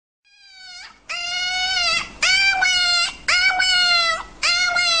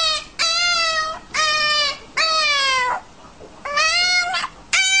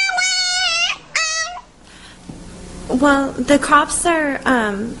the crops are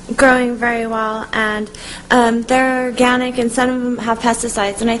growing very well, and they're organic, and some of them have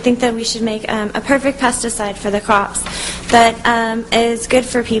pesticides, and I think that we should make a perfect pesticide for the crops that is good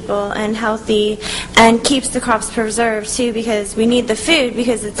for people and healthy and keeps the crops preserved too, because we need the food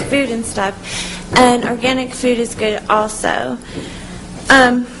because it's food and stuff, and organic food is good also.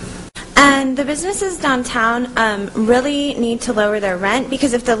 And the businesses downtown really need to lower their rent,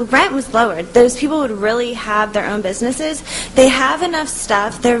 because if the rent was lowered, those people would really have their own businesses. They have enough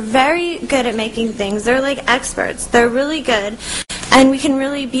stuff. They're very good at making things. They're like experts. They're really good. And we can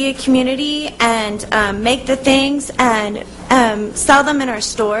really be a community and make the things and sell them in our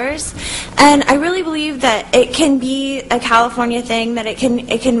stores. And I really believe that it can be a California thing, that it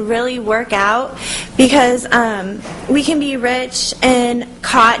can really work out, because we can be rich in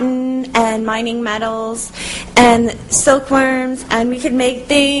cotton and mining metals and silkworms, and we can make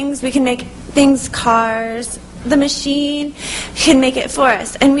things. We can make things, cars. The machine can make it for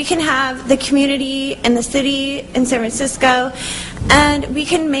us, and we can have the community and the city in San Francisco, and we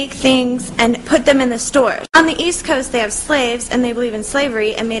can make things and put them in the stores. On the East Coast, they have slaves, and they believe in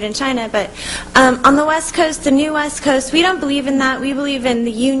slavery and made in China, but on the West Coast, the new West Coast, we don't believe in that. We believe in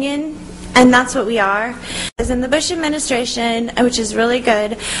the union, and that's what we are. As in the Bush administration, which is really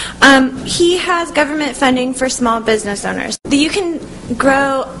good, he has government funding for small business owners. You can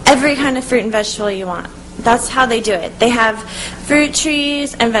grow every kind of fruit and vegetable you want. That's how they do it. They have fruit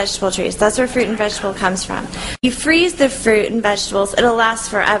trees and vegetable trees. That's where fruit and vegetable comes from. You freeze the fruit and vegetables, it'll last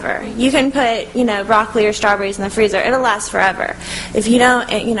forever. You can put, broccoli or strawberries in the freezer. It'll last forever. If you don't,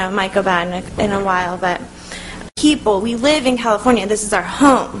 it might go bad in a while. But people, we live in California. This is our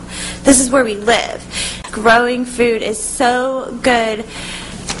home. This is where we live. Growing food is so good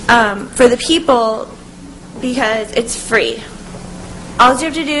for the people because it's free. All you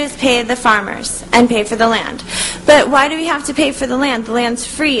have to do is pay the farmers and pay for the land. But why do we have to pay for the land? The land's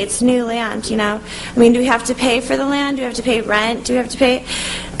free. It's new land, I mean, do we have to pay for the land? Do we have to pay rent? Do we have to pay?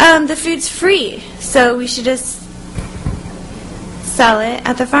 The food's free. So we should just sell it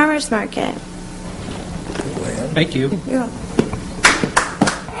at the farmer's market. Thank you. You're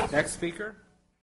welcome. Next speaker.